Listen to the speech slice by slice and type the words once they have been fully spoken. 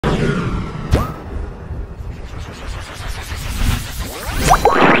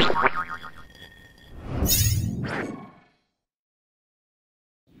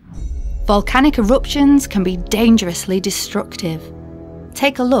Volcanic eruptions can be dangerously destructive.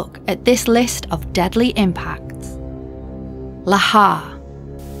 Take a look at this list of deadly impacts. Lahar.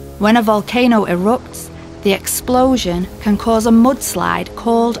 When a volcano erupts, the explosion can cause a mudslide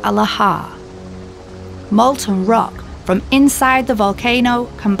called a lahar. Molten rock from inside the volcano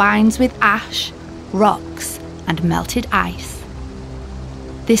combines with ash, rocks, and melted ice.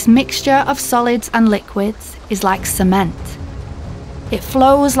 This mixture of solids and liquids is like cement. It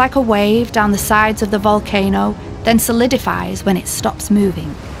flows like a wave down the sides of the volcano, then solidifies when it stops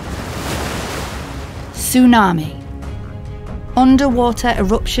moving. Tsunami. Underwater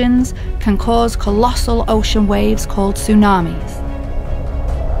eruptions can cause colossal ocean waves called tsunamis.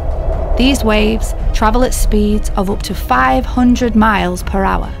 These waves travel at speeds of up to 500 miles per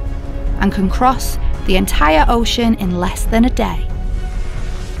hour and can cross the entire ocean in less than a day.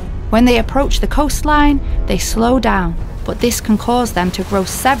 When they approach the coastline, they slow down, but this can cause them to grow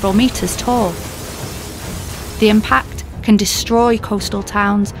several meters tall. The impact can destroy coastal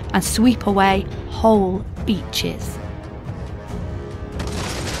towns and sweep away whole beaches.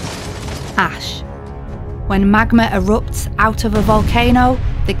 Ash. When magma erupts out of a volcano,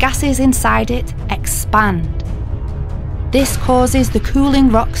 the gases inside it expand. This causes the cooling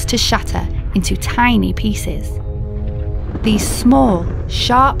rocks to shatter into tiny pieces. These small,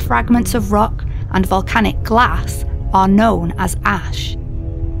 sharp fragments of rock and volcanic glass are known as ash.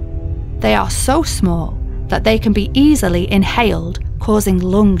 They are so small that they can be easily inhaled, causing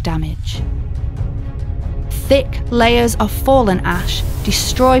lung damage. Thick layers of fallen ash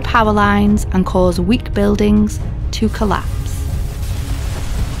destroy power lines and cause weak buildings to collapse.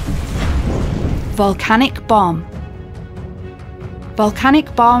 Volcanic bomb.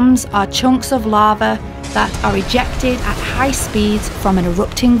 Volcanic bombs are chunks of lava that are ejected at high speeds from an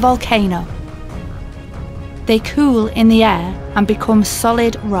erupting volcano. They cool in the air and become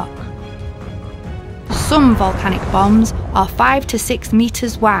solid rock. Some volcanic bombs are 5 to 6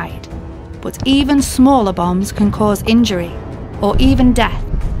 meters wide, but even smaller bombs can cause injury or even death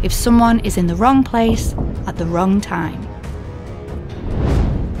if someone is in the wrong place at the wrong time.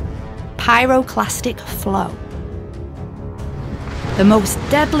 Pyroclastic flow. The most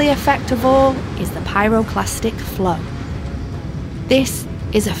deadly effect of all is the pyroclastic flow. This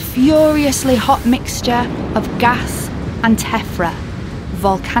is a furiously hot mixture of gas and tephra,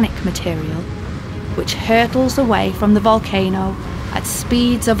 volcanic material, which hurtles away from the volcano at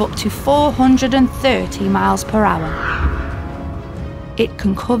speeds of up to 430 miles per hour. It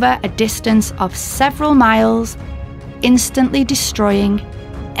can cover a distance of several miles, instantly destroying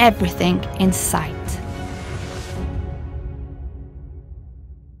everything in sight.